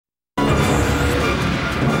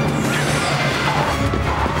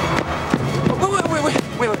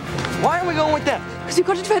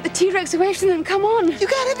got to divert the T-Rex away from them. Come on. You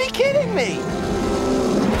gotta be kidding me.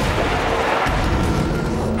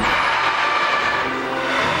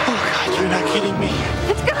 Oh, God, you're not kidding me.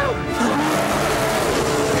 Let's go.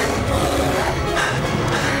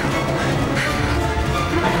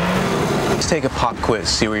 Let's take a pop quiz,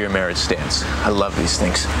 see where your marriage stands. I love these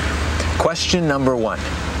things. Question number 1.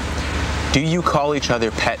 Do you call each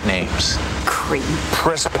other pet names? Creep.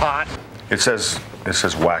 Press pot. It says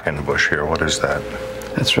Wackenbush here. What is that?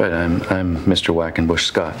 That's right. I'm Mr. Wackenbush,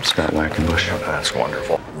 Scott Wackenbush. That's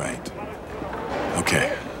wonderful. Right.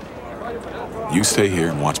 Okay. You stay here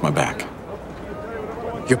and watch my back.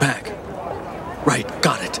 Your back. Right,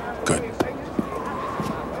 got it. Good.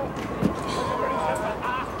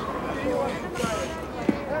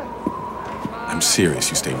 I'm serious.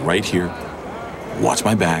 You stay right here. Watch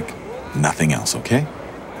my back. Nothing else, okay?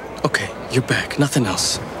 Okay, your back, nothing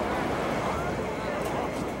else.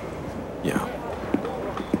 Yeah.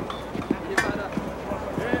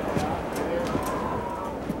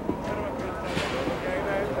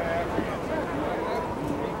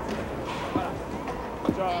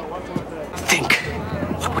 Think.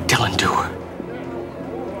 What would Dylan do?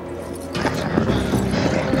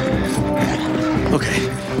 Okay,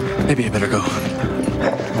 maybe I better go.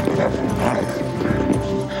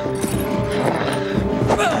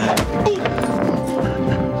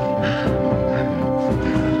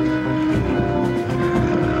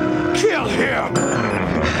 Kill him!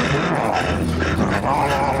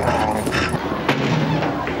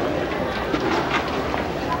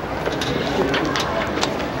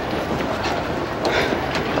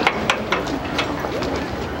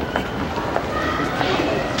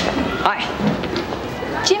 Hi.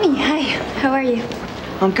 Jimmy, hi. How are you?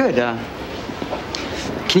 I'm good.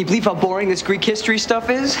 Can you believe how boring this Greek history stuff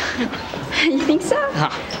is? You think so? Huh.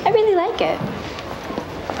 I really like it.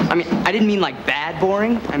 I mean, I didn't mean like bad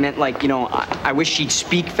boring. I meant like, you know, I wish she'd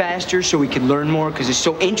speak faster so we could learn more because it's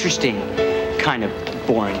so interesting. Kind of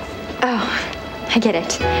boring. Oh, I get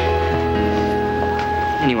it.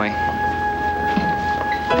 Anyway.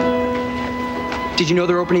 Did you know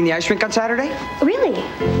they're opening the ice rink on Saturday? Really?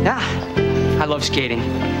 Yeah. I love skating.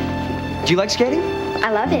 Do you like skating?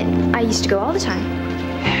 I love it. I used to go all the time.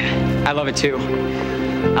 I love it too.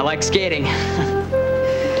 I like skating.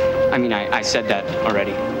 I mean, I said that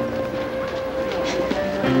already.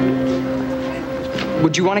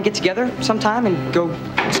 Would you want to get together sometime and go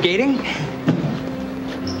skating?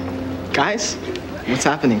 Guys, what's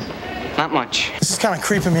happening? Not much. This is kind of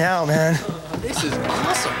creeping me out, man. This is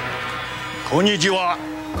awesome. こんにちは。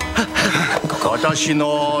私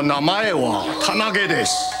の名前は田中で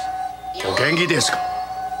す。お元気ですか?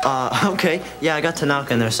 Okay. Yeah, I got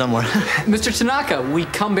Tanaka in there somewhere. Mr. Tanaka, we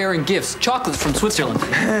come bearing gifts, chocolates from Switzerland.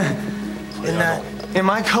 In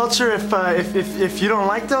my culture, if you don't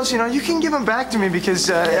like those, you know, you can give them back to me because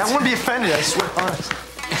I won't be offended. I swear, honest.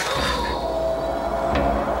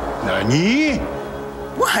 Nani?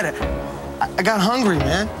 What? I got hungry,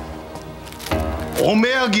 man. お土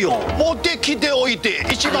産を持ってきておいて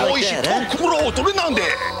一番美味しいところを取れなんで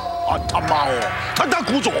頭を叩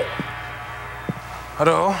くぞ。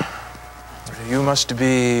 Hello. You must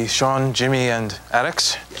be Sean, Jimmy, and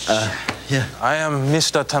Alex? Yeah. I am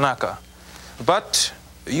Mr. Tanaka. But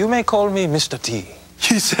you may call me Mr. T.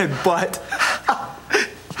 You said but.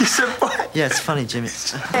 You said but. Yeah, it's funny, Jimmy.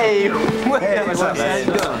 Hey, what's up, man? How you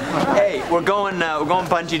doing? Hey, we're going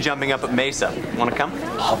bungee jumping up at Mesa. Want to come?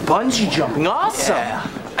 Oh, bungee jumping, awesome. Yeah.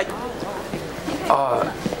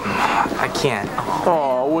 I can't.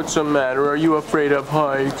 Oh, what's the matter? Are you afraid of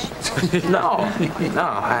heights? No,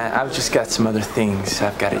 I've just got some other things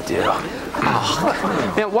I've got to do.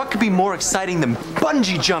 Oh, man, what could be more exciting than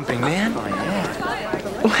bungee jumping, man?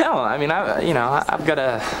 Well, I mean, I've got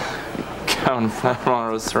to count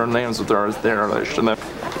her names with her there.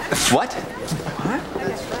 What?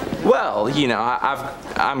 Well, you know,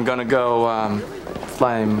 I'm gonna go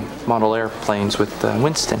fly model airplanes with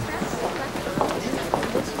Winston.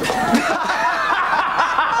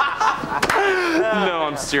 No,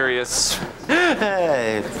 I'm serious.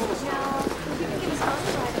 Hey.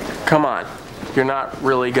 Come on. You're not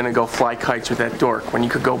really gonna go fly kites with that dork when you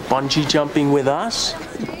could go bungee jumping with us?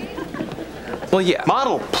 Well, yeah.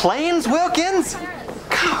 Model planes, Wilkins?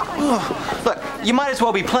 God, look, you might as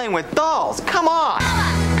well be playing with dolls. Come on.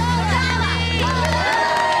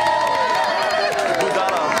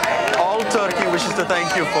 All Turkey wishes to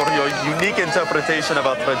thank you for your unique interpretation of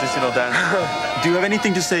our traditional dance. Do you have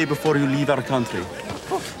anything to say before you leave our country?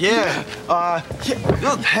 Yeah.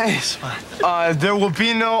 Hey, there will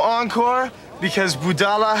be no encore because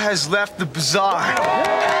Budala has left the bazaar.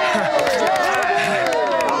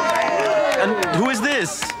 And who is this?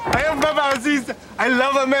 this? I am Baba Aziz. I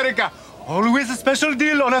love America. Always a special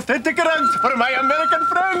deal on authentic rugs for my American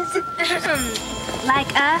friends.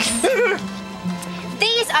 Like us?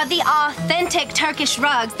 These are the authentic Turkish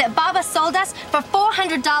rugs that Baba sold us for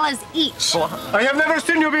 $400 each. I have never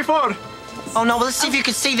seen you before. Oh, no, well, let's see if you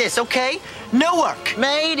can see this, okay? Newark.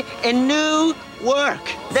 Made in Newark.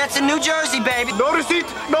 That's in New Jersey, baby. No receipt,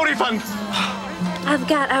 no refund. I've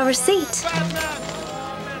got a receipt.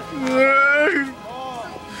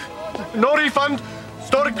 No refund.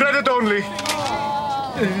 Store credit only.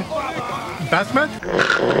 Bathmat?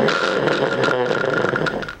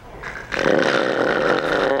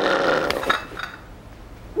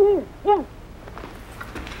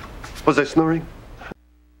 Was I snoring?